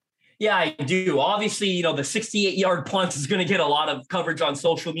bit? Yeah, I do. Obviously, the 68-yard punt is going to get a lot of coverage on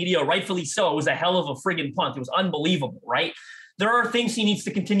social media, rightfully so. It was a hell of a friggin' punt. It was unbelievable, right? There are things he needs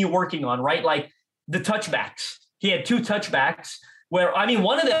to continue working on, right? Like the touchbacks. He had 2 touchbacks where,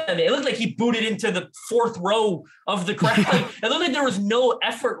 one of them, it looked like he booted into the 4th row of the crowd. It looked like there was no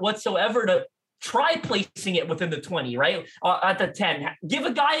effort whatsoever to try placing it within the 20, right? At the 10. Give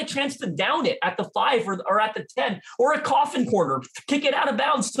a guy a chance to down it at the 5 or at the 10, or a coffin corner. Kick it out of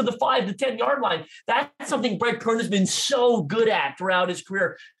bounds to the 5 to 10-yard line. That's something Brett Kern has been so good at throughout his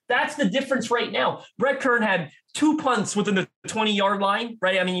career. That's the difference right now. Brett Kern had 2 punts within the 20-yard line,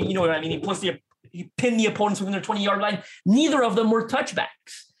 right? You know what I mean? He pinned the opponents within their 20-yard line. Neither of them were touchbacks.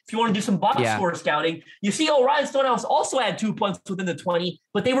 If you want to do some box score scouting, you see Ryan Stonehouse also had 2 punts within the 20,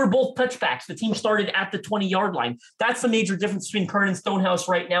 but they were both touchbacks. The team started at the 20-yard line. That's the major difference between Kern and Stonehouse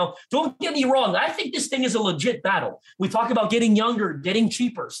right now. Don't get me wrong. I think this thing is a legit battle. We talk about getting younger, getting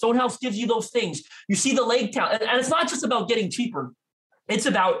cheaper. Stonehouse gives you those things. You see the leg count, and it's not just about getting cheaper. It's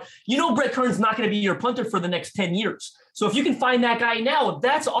about, Brett Kern's not going to be your punter for the next 10 years. So if you can find that guy now,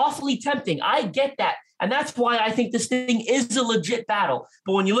 that's awfully tempting. I get that. And that's why I think this thing is a legit battle.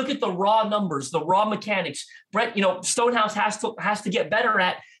 But when you look at the raw numbers, the raw mechanics, Brett, Stonehouse has to get better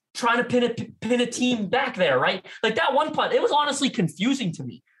at trying to pin a team back there, right? Like that one punt, it was honestly confusing to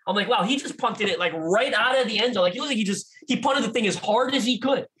me. I'm like, wow, he just punted it like right out of the end zone. Like he punted the thing as hard as he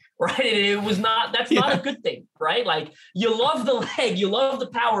could. Right. It was not, that's not a good thing, right? Like you love the leg, you love the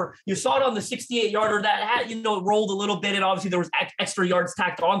power. You saw it on the 68-yarder that had, rolled a little bit. And obviously there was extra yards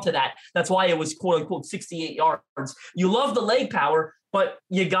tacked onto that. That's why it was quote unquote 68 yards. You love the leg power, but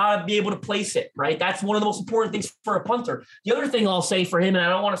you got to be able to place it, right? That's one of the most important things for a punter. The other thing I'll say for him, and I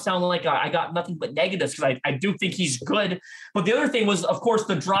don't want to sound like I got nothing but negatives because I do think he's good. But the other thing was, of course,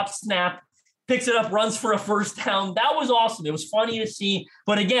 the drop snap. Picks it up, runs for a first down. That was awesome. It was funny to see.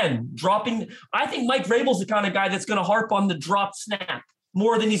 But again, I think Mike Vrabel's the kind of guy that's going to harp on the drop snap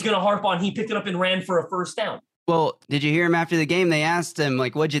more than he's going to harp on he picked it up and ran for a first down. Well, did you hear him after the game? They asked him,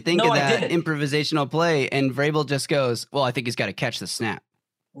 what'd you think of that improvisational play? And Vrabel just goes, well, I think he's got to catch the snap.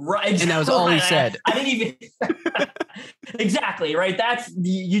 Right. And that was all he said. I didn't even exactly right.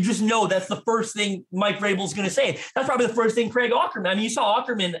 You just know that's the first thing Mike Vrabel's going to say. That's probably the first thing Craig Aukerman. You saw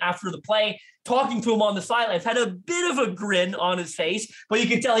Aukerman after the play talking to him on the sidelines, had a bit of a grin on his face, but you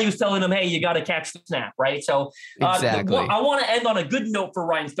could tell he was telling him, hey, you got to catch the snap. Right. So exactly. I want to end on a good note for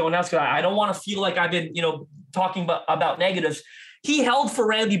Ryan Stonehouse because I don't want to feel like I've been, talking about negatives. He held for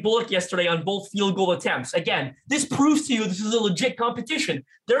Randy Bullock yesterday on both field goal attempts. Again, this proves to you this is a legit competition.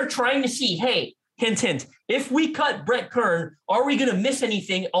 They're trying to see, hey, hint, hint, if we cut Brett Kern, are we going to miss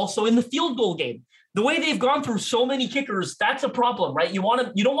anything also in the field goal game? The way they've gone through so many kickers, that's a problem, right? You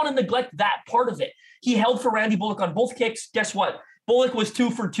don't want to neglect that part of it. He held for Randy Bullock on both kicks. Guess what? Bullock was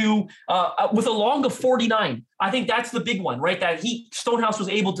 2 for 2 with a long of 49. I think that's the big one, right? That Stonehouse was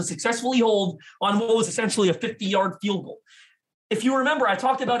able to successfully hold on what was essentially a 50-yard field goal. If you remember, I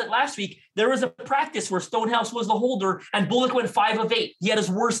talked about it last week. There was a practice where Stonehouse was the holder and Bullock went 5 of 8. He had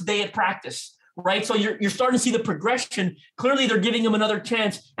his worst day at practice. Right. So you're starting to see the progression. Clearly, they're giving him another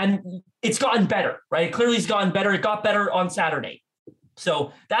chance and it's gotten better. Right. Clearly, it's gotten better. It got better on Saturday.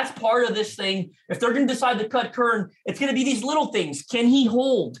 So that's part of this thing. If they're going to decide to cut Kern, it's going to be these little things. Can he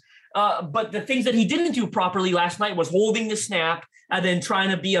hold? But the things that he didn't do properly last night was holding the snap and then trying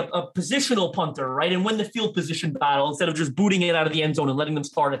to be a positional punter. Right. And win the field position battle instead of just booting it out of the end zone and letting them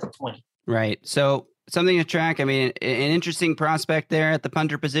start at the 20. Right. So something to track. I mean, an interesting prospect there at the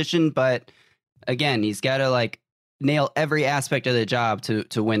punter position, but again, he's got to nail every aspect of the job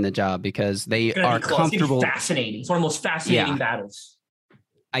to win the job because they are comfortable. It's fascinating. It's one of the most fascinating battles.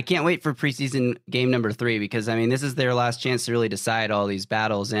 I can't wait for preseason game number 3 because, I mean, this is their last chance to really decide all these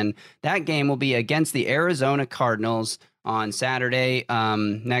battles. And that game will be against the Arizona Cardinals on Saturday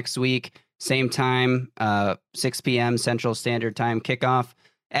next week. Same time, 6 p.m. Central Standard Time kickoff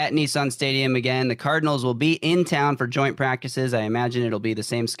at Nissan Stadium again. The Cardinals will be in town for joint practices. I imagine it'll be the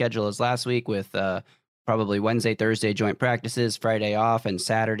same schedule as last week with probably Wednesday, Thursday joint practices, Friday off, and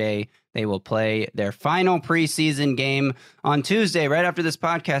Saturday they will play their final preseason game on Tuesday, right after this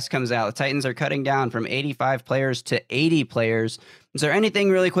podcast comes out. The Titans are cutting down from 85 players to 80 players. Is there anything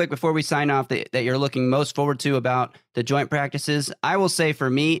really quick before we sign off that you're looking most forward to about the joint practices? I will say for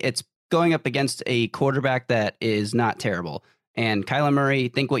me, it's going up against a quarterback that is not terrible. And Kyler Murray,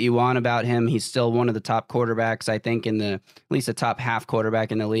 think what you want about him. He's still one of the top quarterbacks, I think, at least a top half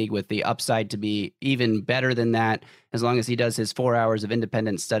quarterback in the league with the upside to be even better than that as long as he does his 4 hours of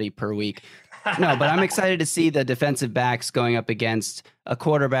independent study per week. No, but I'm excited to see the defensive backs going up against a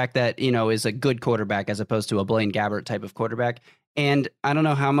quarterback that, is a good quarterback as opposed to a Blaine Gabbert type of quarterback. And I don't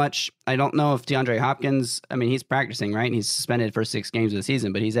know if DeAndre Hopkins, I mean, he's practicing, right? He's suspended for 6 games of the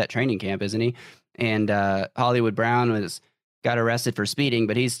season, but he's at training camp, isn't he? And Hollywood Brown got arrested for speeding,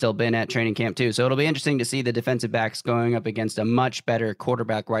 but he's still been at training camp too. So it'll be interesting to see the defensive backs going up against a much better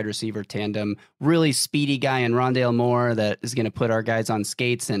quarterback wide receiver tandem, really speedy guy in Rondale Moore that is going to put our guys on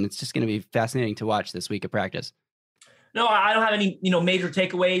skates. And it's just going to be fascinating to watch this week of practice. No, I don't have any, major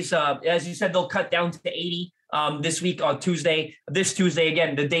takeaways. As you said, they'll cut down to 80 this week on Tuesday. This Tuesday,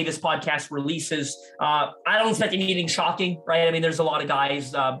 again, the day this podcast releases. I don't expect anything shocking, right? I mean, there's a lot of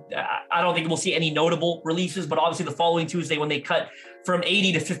guys. I don't think we'll see any notable releases, but obviously the following Tuesday when they cut from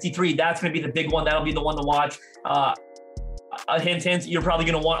 80 to 53, that's going to be the big one. That'll be the one to watch. Hint, hint, you're probably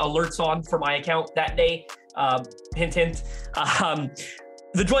going to want alerts on for my account that day. Hint, hint.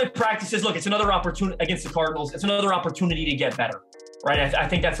 The joint practices, look, it's another opportunity against the Cardinals. It's another opportunity to get better, right? I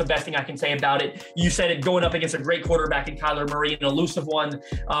think that's the best thing I can say about it. You said it, going up against a great quarterback in Kyler Murray, an elusive one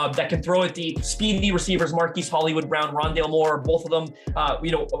that can throw it deep. Speedy receivers, Marquise Hollywood Brown, Rondale Moore, both of them.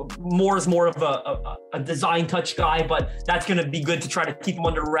 Moore is more of a design touch guy, but that's going to be good to try to keep him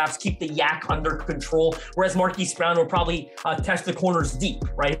under wraps, keep the yak under control. Whereas Marquise Brown will probably test the corners deep,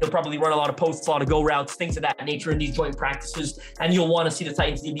 right? He'll probably run a lot of posts, a lot of go routes, things of that nature in these joint practices, and you'll want to see the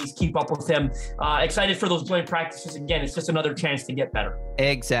Titans DBs keep up with him. Excited for those joint practices. Again, it's just another chance to get better.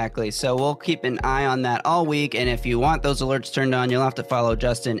 Exactly. So we'll keep an eye on that all week. And if you want those alerts turned on, you'll have to follow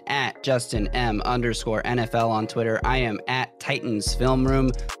Justin at JustinM_NFL on Twitter. I am at Titans Film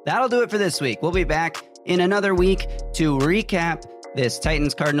Room. That'll do it for this week. We'll be back in another week to recap this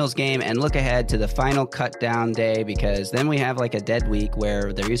Titans-Cardinals game and look ahead to the final cut down day, because then we have like a dead week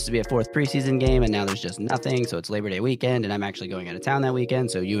where there used to be a 4th preseason game and now there's just nothing. So it's Labor Day weekend and I'm actually going out of town that weekend.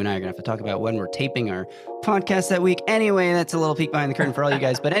 So you and I are going to have to talk about when we're taping our podcast that week. Anyway, that's a little peek behind the curtain for all you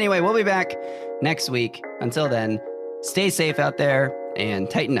guys. But anyway, we'll be back next week. Until then, stay safe out there and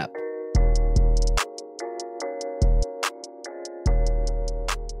tighten up.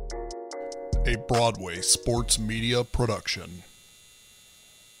 A Broadway Sports Media production.